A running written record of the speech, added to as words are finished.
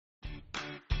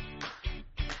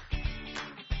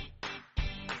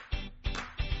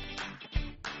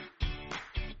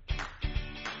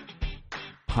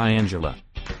Hi Angela.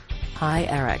 Hi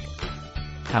Eric.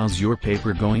 How's your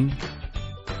paper going?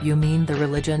 You mean the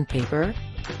religion paper?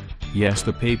 Yes,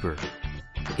 the paper.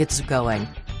 It's going.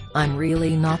 I'm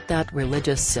really not that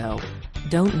religious, so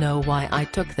don't know why I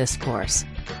took this course.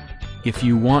 If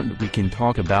you want, we can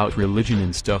talk about religion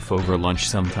and stuff over lunch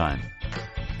sometime.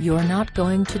 You're not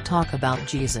going to talk about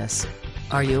Jesus,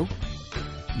 are you?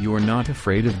 You're not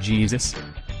afraid of Jesus?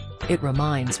 It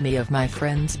reminds me of my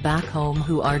friends back home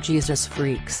who are Jesus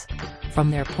freaks.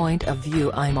 From their point of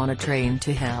view, I'm on a train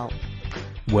to hell.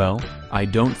 Well, I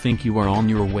don't think you are on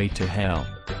your way to hell.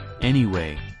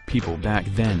 Anyway, people back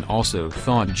then also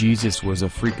thought Jesus was a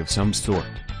freak of some sort.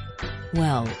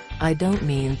 Well, I don't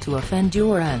mean to offend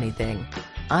you or anything.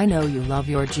 I know you love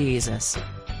your Jesus.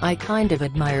 I kind of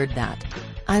admired that.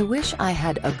 I wish I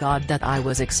had a God that I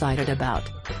was excited about.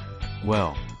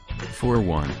 Well, for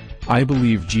one, I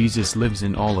believe Jesus lives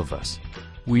in all of us.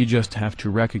 We just have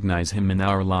to recognize him in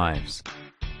our lives.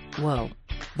 Whoa.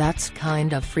 That's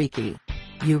kind of freaky.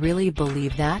 You really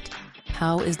believe that?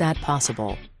 How is that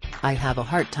possible? I have a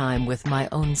hard time with my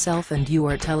own self and you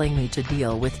are telling me to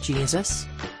deal with Jesus?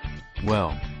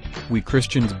 Well, we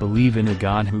Christians believe in a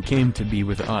God who came to be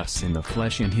with us in the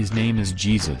flesh, and his name is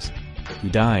Jesus. He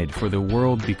died for the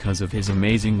world because of his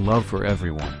amazing love for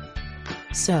everyone.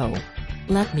 So,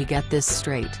 let me get this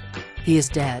straight. He is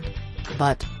dead.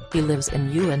 But he lives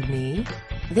in you and me?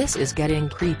 This is getting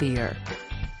creepier.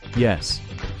 Yes,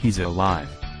 he's alive.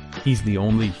 He's the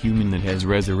only human that has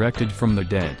resurrected from the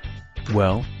dead.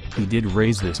 Well, he did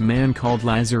raise this man called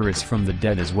Lazarus from the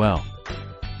dead as well.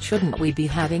 Shouldn't we be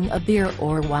having a beer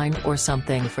or wine or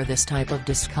something for this type of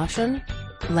discussion?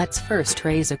 Let's first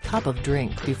raise a cup of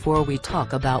drink before we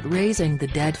talk about raising the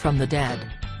dead from the dead.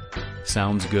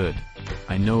 Sounds good.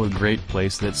 I know a great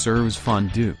place that serves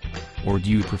fondue. Or do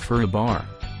you prefer a bar?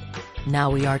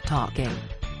 Now we are talking.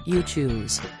 You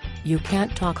choose. You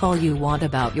can't talk all you want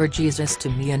about your Jesus to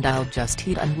me and I'll just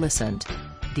eat and listen.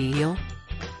 Deal?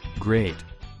 Great.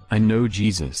 I know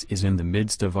Jesus is in the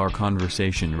midst of our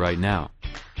conversation right now.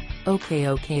 Okay,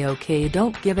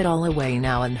 don't give it all away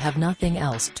now and have nothing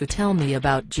else to tell me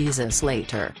about Jesus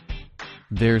later.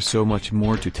 There's so much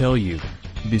more to tell you.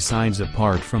 Besides,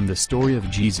 apart from the story of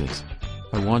Jesus.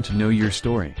 I want to know your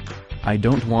story. I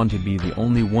don't want to be the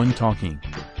only one talking.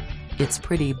 It's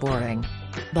pretty boring.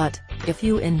 But, if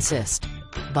you insist.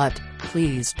 But,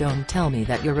 please don't tell me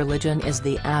that your religion is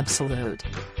the absolute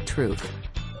truth.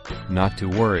 Not to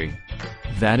worry.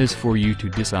 That is for you to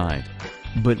decide.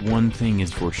 But one thing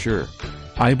is for sure.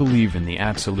 I believe in the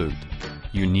absolute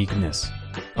uniqueness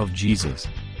of Jesus.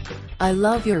 I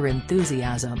love your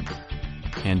enthusiasm.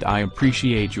 And I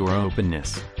appreciate your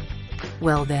openness.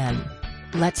 Well then,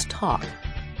 let's talk.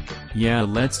 Yeah,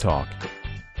 let's talk.